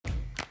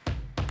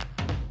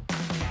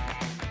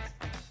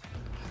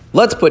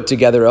Let's put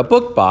together a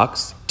book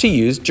box to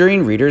use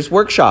during Reader's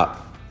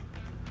Workshop.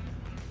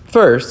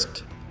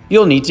 First,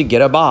 you'll need to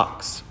get a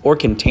box or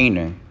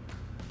container.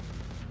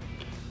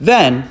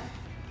 Then,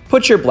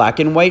 put your black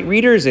and white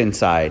readers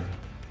inside.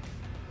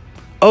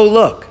 Oh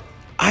look,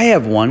 I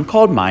have one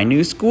called My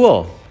New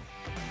School.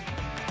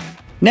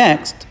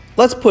 Next,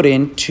 let's put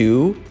in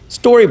 2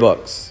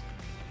 storybooks.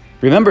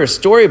 Remember,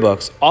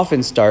 storybooks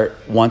often start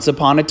once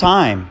upon a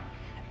time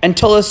and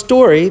tell a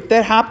story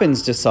that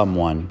happens to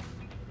someone.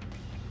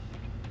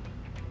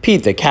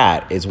 Pete the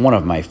Cat is one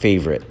of my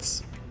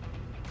favorites.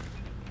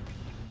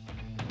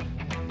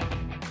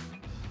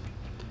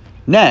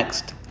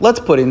 Next, let's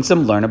put in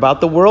some Learn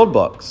About the World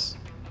books.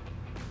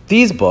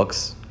 These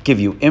books give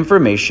you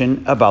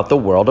information about the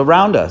world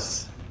around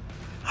us.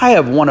 I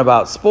have one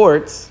about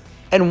sports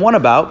and one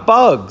about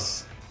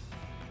bugs.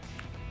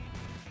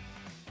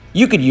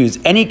 You could use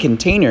any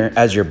container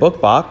as your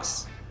book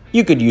box.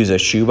 You could use a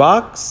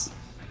shoebox,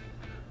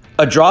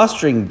 a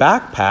drawstring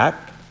backpack,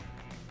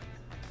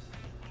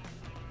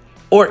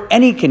 or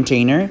any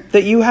container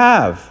that you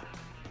have.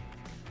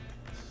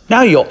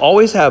 Now you'll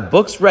always have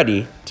books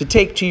ready to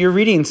take to your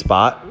reading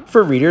spot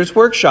for Reader's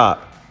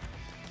Workshop.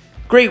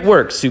 Great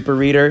work, Super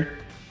Reader!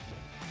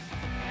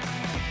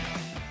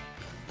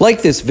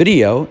 Like this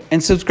video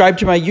and subscribe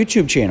to my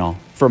YouTube channel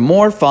for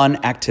more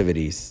fun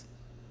activities.